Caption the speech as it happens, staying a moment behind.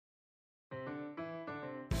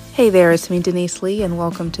Hey there, it's me, Denise Lee, and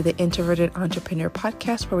welcome to the Introverted Entrepreneur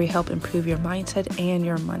Podcast, where we help improve your mindset and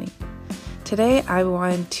your money. Today, I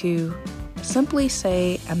want to simply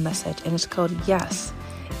say a message, and it's called Yes.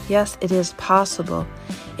 Yes, it is possible.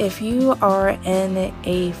 If you are in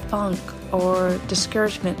a funk or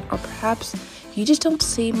discouragement, or perhaps you just don't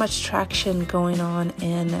see much traction going on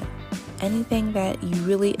in anything that you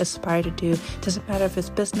really aspire to do, doesn't matter if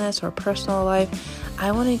it's business or personal life,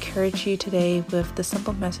 I want to encourage you today with the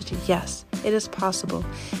simple message, yes, it is possible.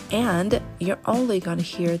 And you're only going to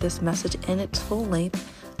hear this message in its full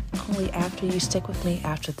length only after you stick with me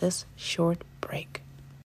after this short break.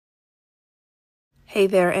 Hey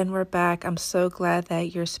there, and we're back. I'm so glad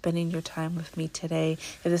that you're spending your time with me today.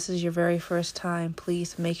 If this is your very first time,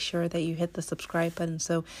 please make sure that you hit the subscribe button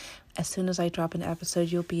so as soon as I drop an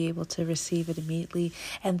episode, you'll be able to receive it immediately.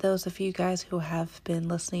 And those of you guys who have been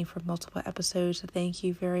listening for multiple episodes, thank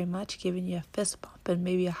you very much. Giving you a fist bump and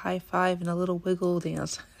maybe a high five and a little wiggle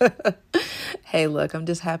dance. Hey, look, I'm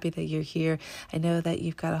just happy that you're here. I know that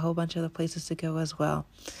you've got a whole bunch of other places to go as well.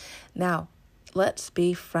 Now, let's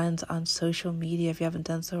be friends on social media. If you haven't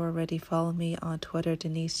done so already, follow me on Twitter,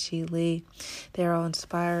 Denise G. Lee. There I'll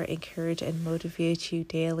inspire, encourage, and motivate you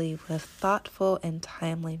daily with thoughtful and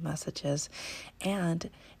timely messages. And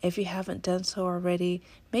if you haven't done so already,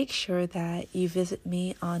 make sure that you visit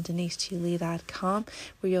me on deniseglee.com,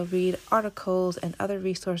 where you'll read articles and other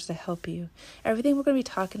resources to help you. Everything we're going to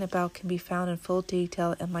be talking about can be found in full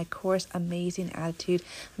detail in my course, Amazing Attitude.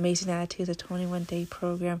 Amazing Attitude is a 21-day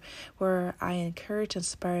program where I encourage,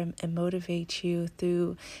 inspire, and motivate you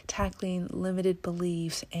through tackling limited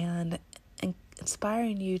beliefs and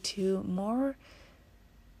inspiring you to more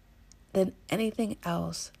than anything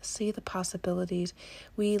else see the possibilities.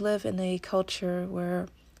 We live in a culture where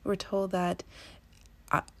we're told that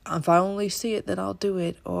if I only see it, then I'll do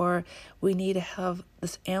it, or we need to have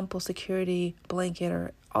this ample security blanket,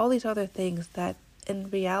 or all these other things that in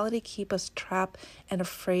reality keep us trapped and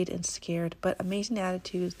afraid and scared. But Amazing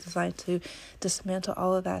Attitude is designed to dismantle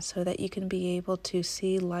all of that so that you can be able to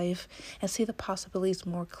see life and see the possibilities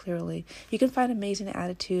more clearly. You can find Amazing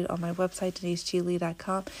Attitude on my website,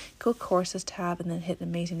 deniseglee.com. Go Courses tab and then hit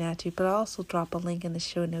Amazing Attitude, but I'll also drop a link in the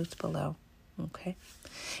show notes below. Okay.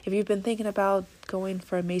 If you've been thinking about going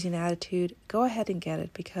for Amazing Attitude, go ahead and get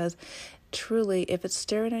it, because truly, if it's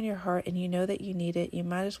stirring on your heart and you know that you need it, you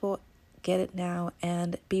might as well get it now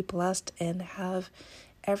and be blessed and have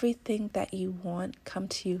everything that you want come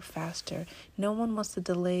to you faster. No one wants to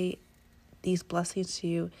delay these blessings to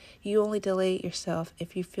you. You only delay it yourself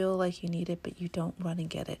if you feel like you need it, but you don't run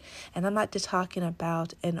and get it. And I'm not just talking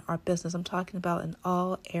about in our business. I'm talking about in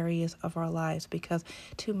all areas of our lives, because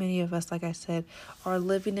too many of us, like I said, are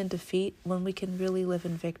living in defeat when we can really live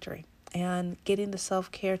in victory. And getting the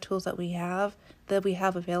self-care tools that we have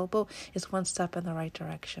available is one step in the right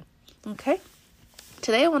direction. Okay?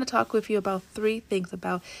 Today I want to talk with you about 3 things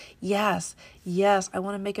about yes, I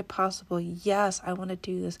want to make it possible. Yes, I want to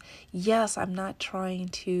do this. Yes, I'm not trying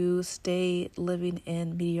to stay living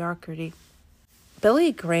in mediocrity.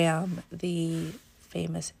 Billy Graham, the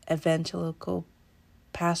famous evangelical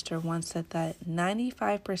pastor, once said that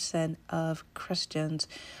 95% of Christians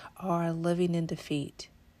are living in defeat.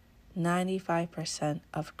 95%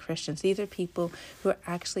 of Christians. These are people who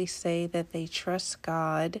actually say that they trust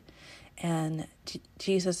God and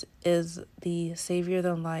Jesus is the Savior of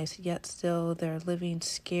their lives, yet still they're living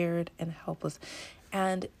scared and helpless.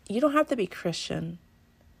 And you don't have to be Christian,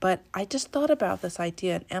 but I just thought about this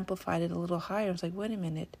idea and amplified it a little higher. I was like, wait a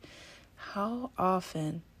minute, how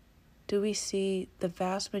often do we see the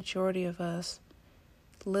vast majority of us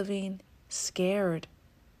living scared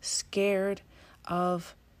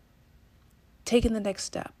of taking the next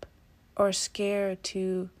step, or scared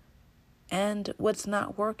to end what's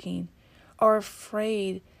not working, or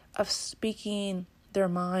afraid of speaking their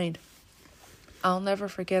mind? I'll never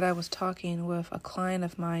forget, I was talking with a client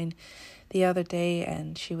of mine the other day,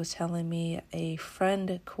 and she was telling me a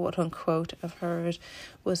friend, quote unquote, of hers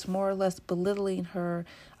was more or less belittling her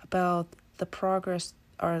about the progress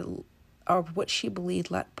or what she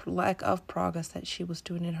believed lack of progress that she was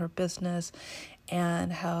doing in her business,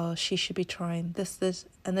 and how she should be trying this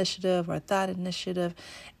initiative or that initiative,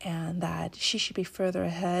 and that she should be further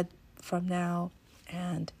ahead from now.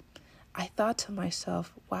 And I thought to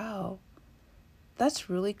myself, wow, that's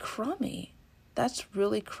really crummy. That's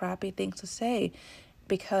really crappy thing to say,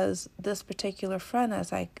 because this particular friend,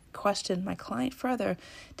 as I questioned my client further,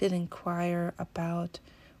 did inquire about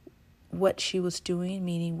what she was doing,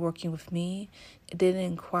 meaning working with me. It didn't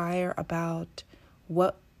inquire about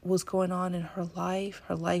what was going on in her life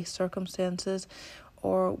circumstances,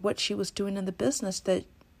 or what she was doing in the business that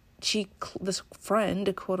this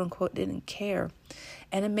friend, quote unquote, didn't care.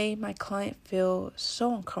 And it made my client feel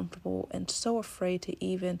so uncomfortable and so afraid to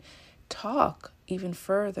even talk even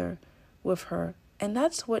further with her. And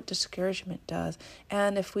that's what discouragement does.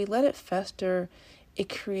 And if we let it fester, it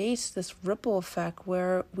creates this ripple effect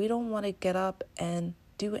where we don't want to get up and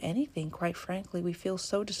do anything, quite frankly. We feel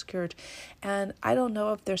so discouraged. And I don't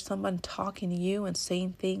know if there's someone talking to you and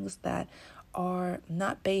saying things that are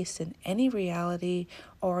not based in any reality,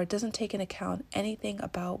 or it doesn't take into account anything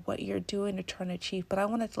about what you're doing or trying to achieve. But I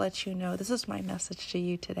wanted to let you know, this is my message to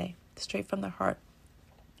you today, straight from the heart.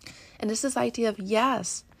 And this is the idea of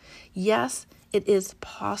yes, it is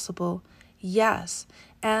possible. Yes.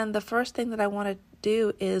 And the first thing that I want to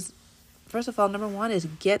do is, first of all, number one is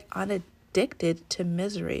get unaddicted to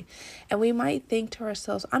misery. And we might think to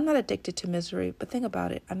ourselves, I'm not addicted to misery, but think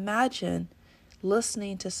about it. Imagine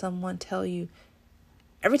listening to someone tell you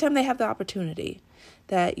every time they have the opportunity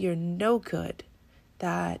that you're no good,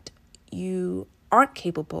 that you aren't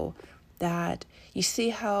capable, that you see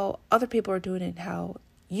how other people are doing it and how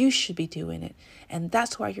you should be doing it, and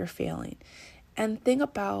that's why you're failing. And think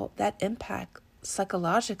about that impact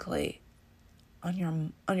psychologically on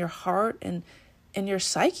your heart and your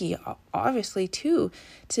psyche, obviously too,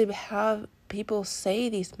 to have people say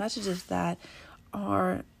these messages that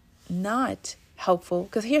are not helpful.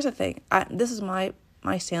 Because here's the thing, this is my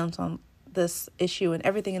stance on this issue and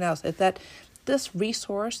everything else, is that this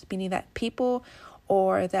resource, meaning that people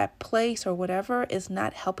or that place or whatever, is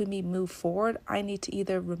not helping me move forward. I need to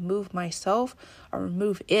either remove myself or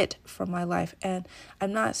remove it from my life. And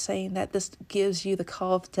I'm not saying that this gives you the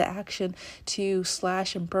call to action to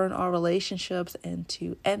slash and burn all relationships and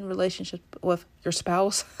to end relationships with your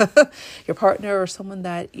spouse, your partner, or someone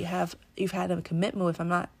that you've had a commitment with. I'm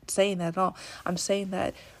not saying that at all. I'm saying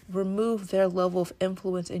that remove their level of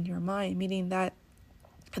influence in your mind, meaning that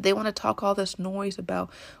if they want to talk all this noise about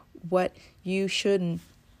what you shouldn't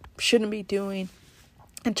be doing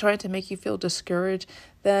and trying to make you feel discouraged,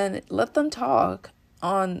 then let them talk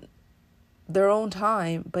on their own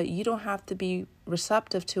time, but you don't have to be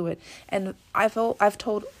receptive to it. And I've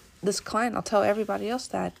told this client, I'll tell everybody else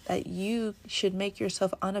that you should make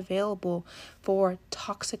yourself unavailable for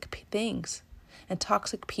toxic things and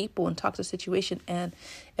toxic people and toxic situation. And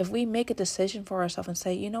if we make a decision for ourselves and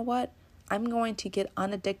say, you know what, I'm going to get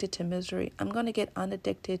unaddicted to misery. I'm going to get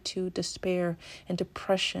unaddicted to despair and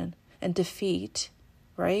depression and defeat,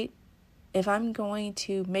 right? If I'm going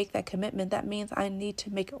to make that commitment, that means I need to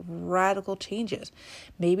make radical changes.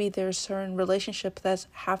 Maybe there's certain relationships that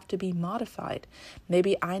have to be modified.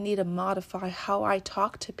 Maybe I need to modify how I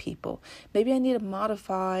talk to people. Maybe I need to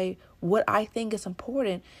modify what I think is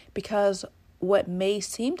important, because what may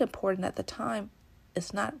seem important at the time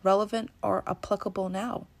is not relevant or applicable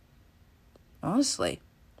now. Honestly,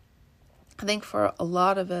 I think for a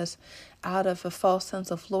lot of us, out of a false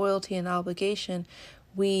sense of loyalty and obligation,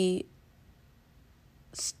 we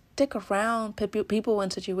stick around people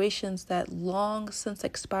in situations that long since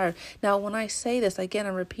expired. Now, when I say this, again,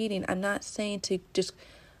 I'm repeating, I'm not saying to just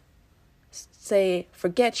say,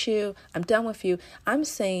 forget you, I'm done with you. I'm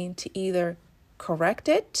saying to either correct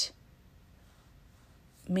it,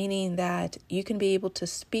 meaning that you can be able to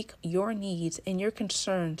speak your needs and your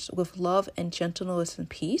concerns with love and gentleness and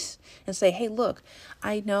peace, and say, hey, look,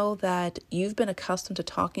 I know that you've been accustomed to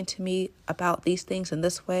talking to me about these things in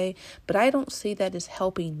this way, but I don't see that as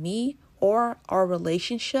helping me or our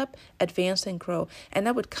relationship advance and grow. And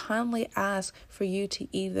I would kindly ask for you to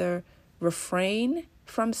either refrain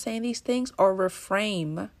from saying these things or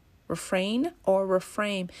refrain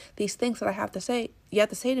these things that you have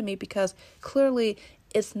to say to me, because clearly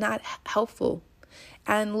it's not helpful.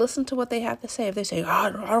 And listen to what they have to say. If they say, I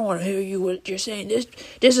don't want to hear you, what you're saying,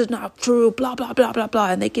 this is not true, blah, blah, blah, blah, blah.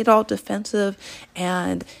 And they get all defensive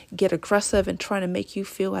and get aggressive and trying to make you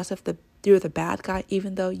feel as if you're the bad guy,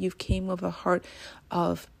 even though you've came with a heart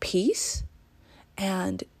of peace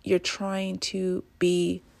and you're trying to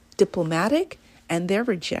be diplomatic and they're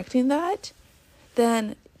rejecting that,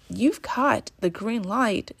 then you've got the green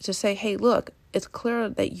light to say, hey, look, it's clear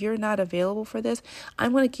that you're not available for this.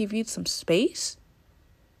 I'm going to give you some space.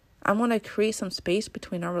 I want to create some space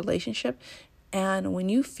between our relationship. And when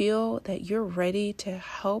you feel that you're ready to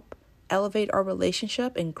help elevate our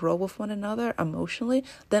relationship and grow with one another emotionally,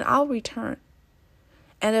 then I'll return.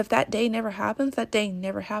 And if that day never happens, that day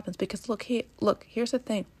never happens. Because here's the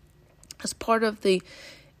thing. As part of the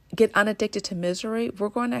get unaddicted to misery, we're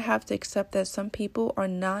going to have to accept that some people are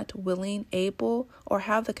not willing, able, or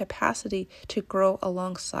have the capacity to grow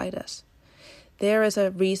alongside us. There is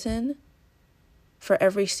a reason for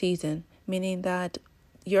every season, meaning that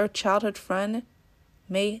your childhood friend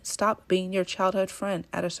may stop being your childhood friend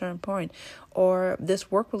at a certain point, or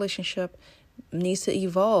this work relationship needs to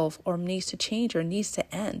evolve or needs to change or needs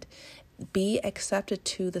to end. Be accepted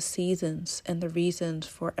to the seasons and the reasons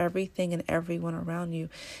for everything and everyone around you,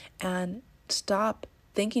 and stop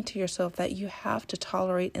thinking to yourself that you have to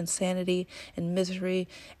tolerate insanity and misery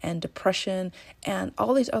and depression and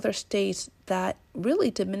all these other states that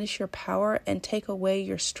really diminish your power and take away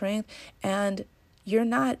your strength. And you're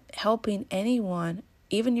not helping anyone,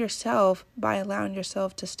 even yourself, by allowing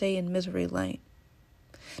yourself to stay in misery lane.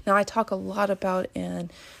 Now, I talk a lot about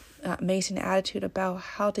in Amazing Attitude about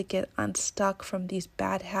how to get unstuck from these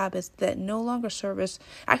bad habits that no longer serve us,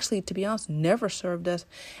 actually, to be honest, never served us,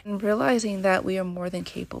 and realizing that we are more than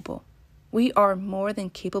capable. We are more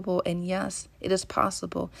than capable, and yes, it is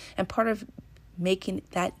possible. And part of making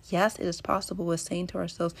that yes, it is possible was saying to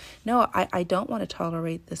ourselves, no, I don't want to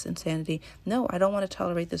tolerate this insanity. No, I don't want to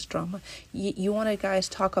tolerate this drama. You want to guys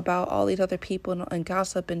talk about all these other people and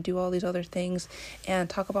gossip and do all these other things and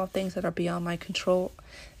talk about things that are beyond my control,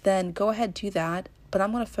 then go ahead, do that. But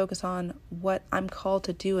I'm going to focus on what I'm called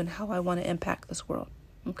to do and how I want to impact this world.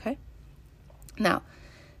 Okay? Now,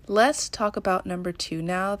 let's talk about number 2.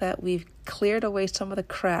 Now that we've cleared away some of the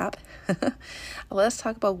crap, let's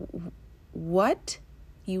talk about what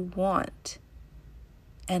you want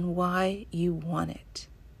and why you want it.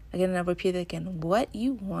 Again, I'll repeat it again. What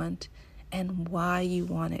you want and why you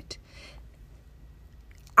want it.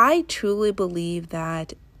 I truly believe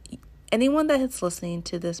that anyone that is listening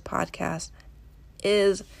to this podcast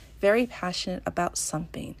is very passionate about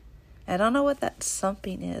something. I don't know what that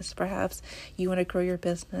something is. Perhaps you want to grow your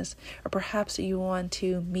business, or perhaps you want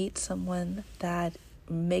to meet someone that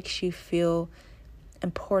makes you feel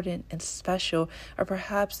important and special, or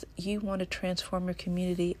perhaps you want to transform your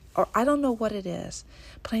community, or I don't know what it is,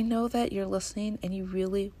 but I know that you're listening and you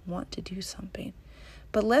really want to do something.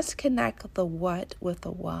 But let's connect the what with the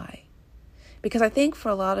why, because I think for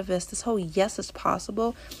a lot of us, this whole yes is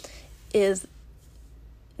possible is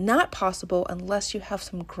not possible unless you have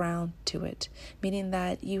some ground to it, meaning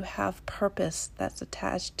that you have purpose that's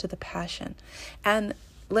attached to the passion. And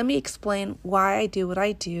let me explain why I do what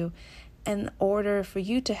I do, in order for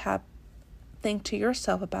you to think to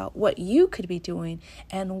yourself about what you could be doing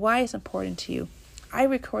and why it's important to you. I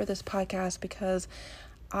record this podcast because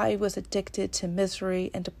I was addicted to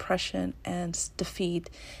misery and depression and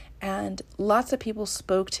defeat, and lots of people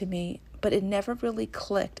spoke to me, but it never really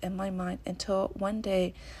clicked in my mind until one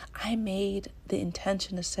day I made the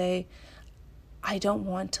intention to say, I don't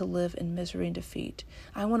want to live in misery and defeat.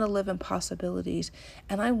 I want to live in possibilities,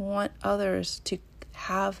 and I want others to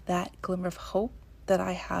have that glimmer of hope that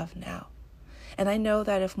I have now. And I know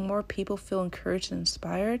that if more people feel encouraged and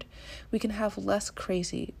inspired, we can have less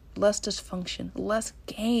crazy, less dysfunction, less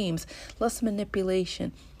games, less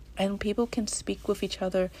manipulation, and people can speak with each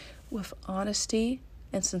other with honesty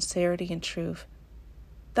and sincerity and truth.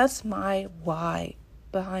 That's my why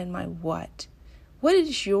behind my what. What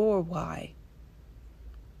is your why?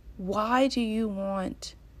 Why do you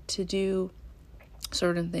want to do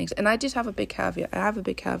certain things? And I just have a big caveat. I have a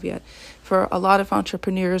big caveat for a lot of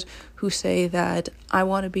entrepreneurs who say that I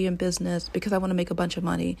want to be in business because I want to make a bunch of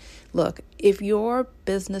money. Look, if your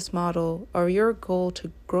business model or your goal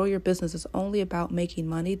to grow your business is only about making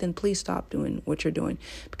money, then please stop doing what you're doing.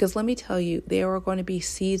 Because let me tell you, there are going to be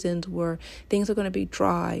seasons where things are going to be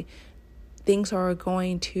dry. Things are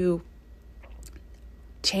going to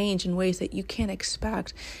change in ways that you can't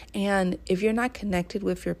expect. And if you're not connected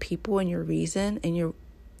with your people and your reason and your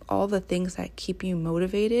all the things that keep you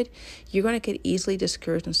motivated, you're going to get easily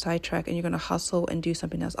discouraged and sidetracked, and you're going to hustle and do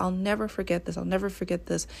something else. I'll never forget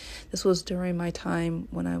this. This was during my time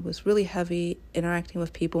when I was really heavy interacting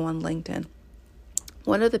with people on LinkedIn.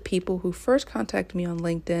 One of the people who first contacted me on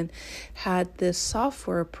LinkedIn had this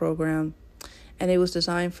software program, and it was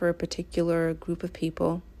designed for a particular group of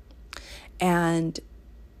people. And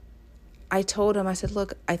I told him, I said,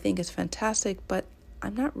 look, I think it's fantastic, but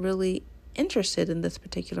I'm not really interested in this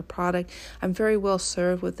particular product. I'm very well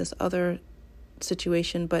served with this other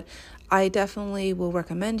situation, but I definitely will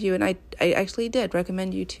recommend you. And I actually did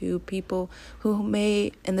recommend you to people who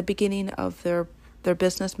may, in the beginning of their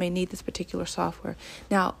business, may need this particular software.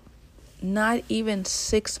 Now, not even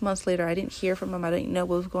 6 months later, I didn't hear from him. I didn't know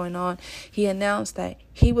what was going on. He announced that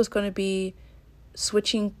he was going to be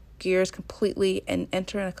switching gears completely and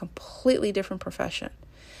entering a completely different profession.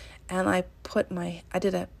 And I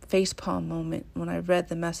did a facepalm moment when I read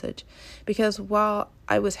the message, because while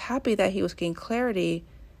I was happy that he was getting clarity,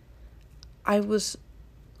 I was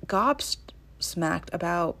gobsmacked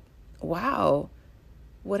about, wow,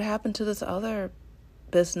 what happened to this other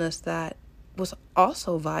business that was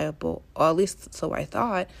also viable, or at least so I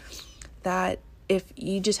thought, that if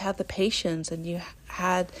you just had the patience and you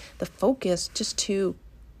had the focus just to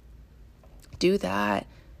do that,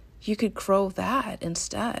 you could grow that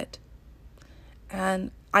instead.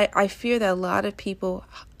 And I fear that a lot of people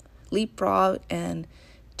leapfrog and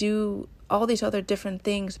do all these other different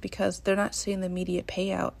things because they're not seeing the immediate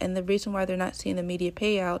payout. And the reason why they're not seeing the immediate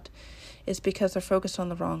payout is because they're focused on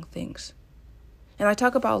the wrong things. And I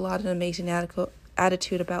talk about a lot in Amazing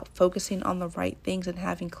Attitude about focusing on the right things and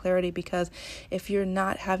having clarity, because if you're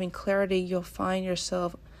not having clarity, you'll find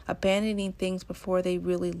yourself abandoning things before they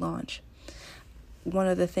really launch. One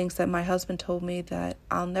of the things that my husband told me that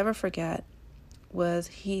I'll never forget was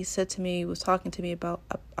he said to me, was talking to me about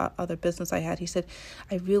other business I had. He said,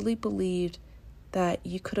 I really believed that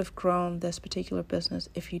you could have grown this particular business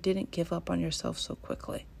if you didn't give up on yourself so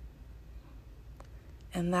quickly.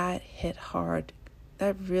 And that hit hard.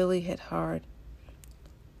 That really hit hard.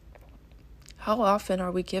 How often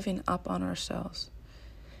are we giving up on ourselves?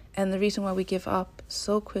 And the reason why we give up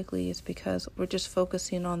so quickly is because we're just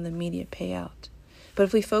focusing on the immediate payout. But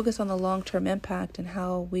if we focus on the long-term impact and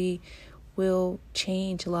how we will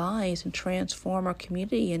change lives and transform our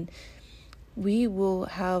community, and we will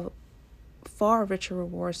have far richer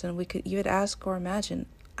rewards than we could even ask or imagine.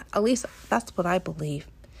 At least that's what I believe.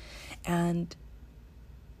 And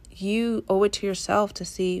you owe it to yourself to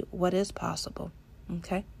see what is possible.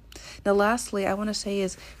 Okay? Now, lastly, I want to say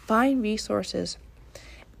is find resources,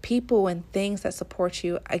 people and things that support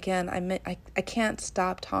you. Again, I can't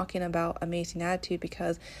stop talking about Amazing Attitude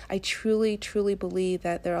because I truly, truly believe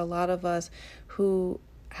that there are a lot of us who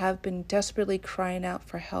have been desperately crying out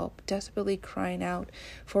for help, desperately crying out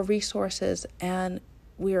for resources, and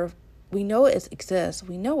we know it exists,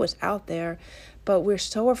 we know it's out there, but we're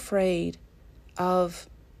so afraid of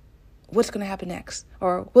what's going to happen next,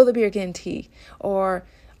 or will there be a guarantee, or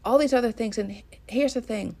all these other things. And here's the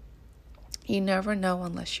thing. You never know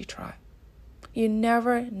unless you try. You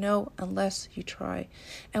never know unless you try.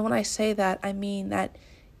 And when I say that, I mean that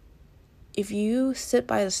if you sit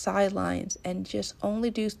by the sidelines and just only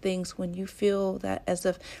do things when you feel that as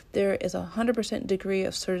if there is 100% degree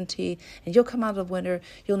of certainty and you'll come out of the winter,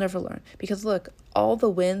 you'll never learn. Because look, all the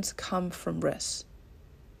wins come from risks.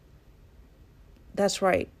 That's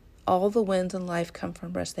right. All the wins in life come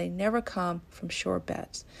from risks. They never come from sure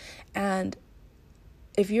bets. And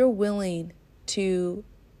if you're willing to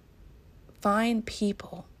find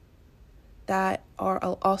people that are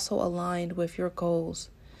also aligned with your goals,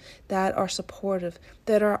 that are supportive,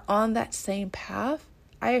 that are on that same path,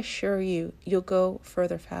 I assure you, you'll go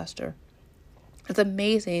further faster. It's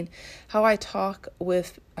amazing how I talk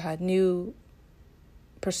with new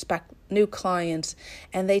clients,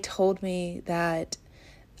 and they told me that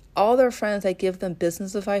all their friends that give them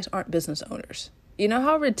business advice aren't business owners. You know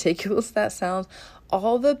how ridiculous that sounds?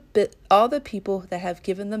 All the people that have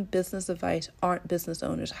given them business advice aren't business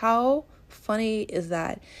owners. How funny is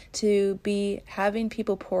that, to be having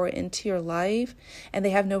people pour into your life and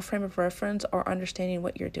they have no frame of reference or understanding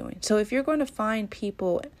what you're doing? So if you're going to find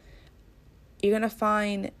people, you're going to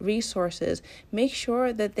find resources, make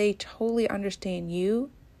sure that they totally understand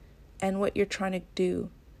you and what you're trying to do,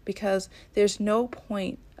 because there's no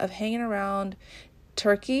point of hanging around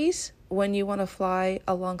turkeys when you want to fly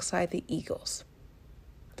alongside the eagles.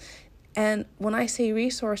 And when I say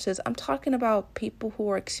resources, I'm talking about people who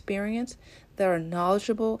are experienced, that are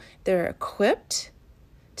knowledgeable, they're equipped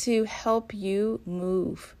to help you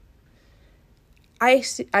move. I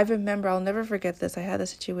remember, I'll never forget this. I had a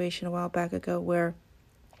situation a while back ago where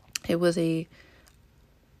it was a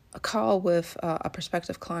call with a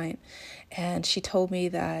prospective client, and she told me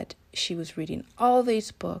that she was reading all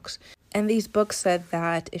these books, and these books said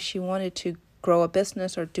that if she wanted to grow a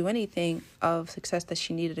business or do anything of success, that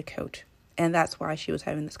she needed a coach, and that's why she was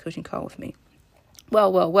having this coaching call with me.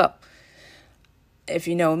 Well, if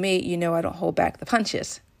you know me, you know I don't hold back the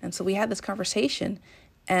punches. And so we had this conversation,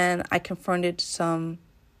 and I confronted some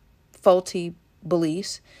faulty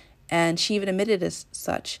beliefs, and she even admitted as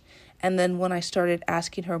such. And then when I started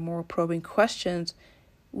asking her more probing questions,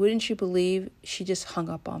 wouldn't you believe she just hung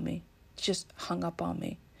up on me?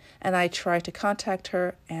 And I tried to contact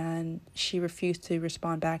her, and she refused to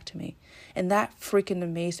respond back to me. And that freaking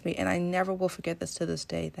amazed me. And I never will forget this to this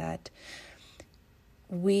day, that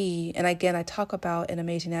and again, I talk about an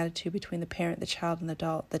amazing attitude between the parent, the child, and the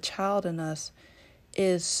adult. The child in us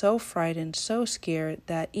is so frightened, so scared,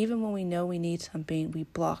 that even when we know we need something, we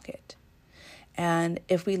block it. And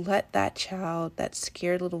if we let that child, that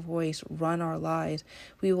scared little voice, run our lives,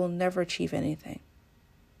 we will never achieve anything.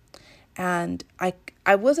 And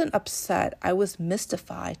I wasn't upset. I was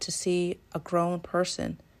mystified to see a grown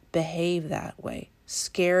person behave that way,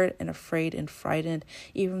 scared and afraid and frightened,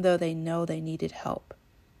 even though they know they needed help.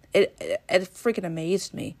 It freaking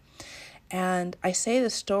amazed me. And I say the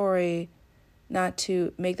story not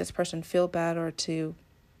to make this person feel bad or to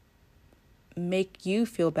make you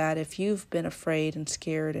feel bad if you've been afraid and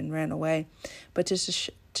scared and ran away, but just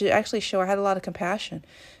to actually show I had a lot of compassion,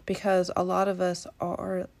 because a lot of us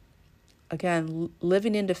are, again,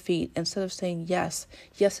 living in defeat instead of saying, yes,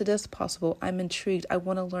 it is possible. I'm intrigued. I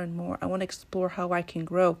want to learn more. I want to explore how I can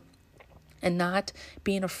grow, and not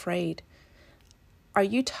being afraid. Are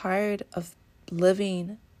you tired of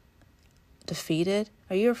living defeated?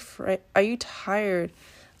 Are you afraid? Are you tired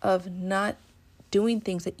of not doing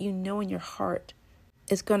things that you know in your heart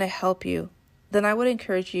is going to help you? Then I would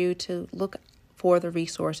encourage you to look for the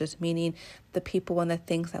resources, meaning the people and the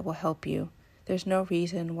things that will help you. There's no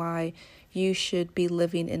reason why you should be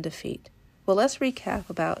living in defeat. Well, let's recap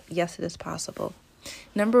about yes, it is possible.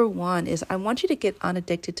 Number one is I want you to get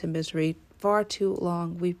unaddicted to misery. Far too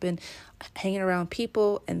long we've been hanging around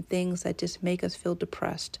people and things that just make us feel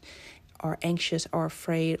depressed, or anxious, or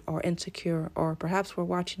afraid, or insecure, or perhaps we're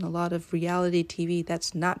watching a lot of reality TV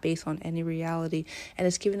that's not based on any reality, and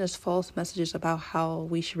it's giving us false messages about how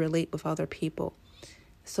we should relate with other people.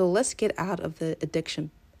 So let's get out of the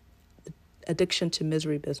addiction to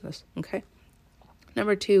misery business, okay?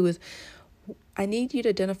 Number two is I need you to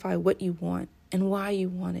identify what you want and why you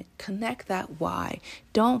want it. Connect that why.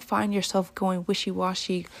 Don't find yourself going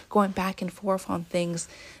wishy-washy, going back and forth on things,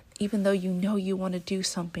 even though you know you want to do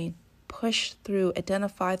something. Push through,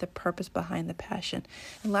 identify the purpose behind the passion.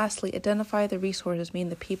 And lastly, identify the resources, meaning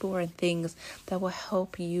the people or things that will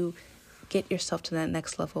help you get yourself to that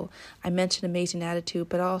next level. I mentioned amazing attitude,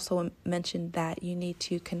 but I also mentioned that you need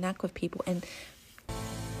to connect with people and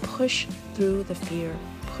push through the fear.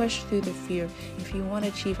 Push through the fear. If you want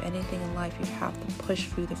to achieve anything in life, you have to push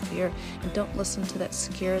through the fear. And don't listen to that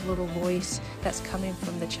scared little voice that's coming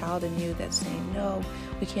from the child in you that's saying, no,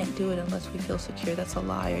 we can't do it unless we feel secure. That's a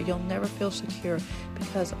liar. You'll never feel secure,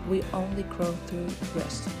 because we only grow through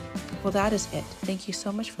risk. Well, that is it. Thank you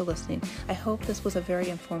so much for listening. I hope this was a very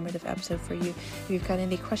informative episode for you. If you've got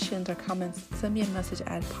any questions or comments, send me a message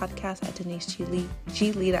at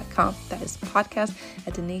podcast@deniseglee.com. That is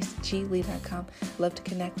podcast@deniseglee.com. Love to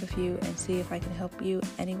connect with you and see if I can help you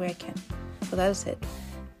any way I can. Well, that is it.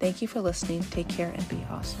 Thank you for listening. Take care and be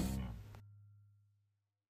awesome.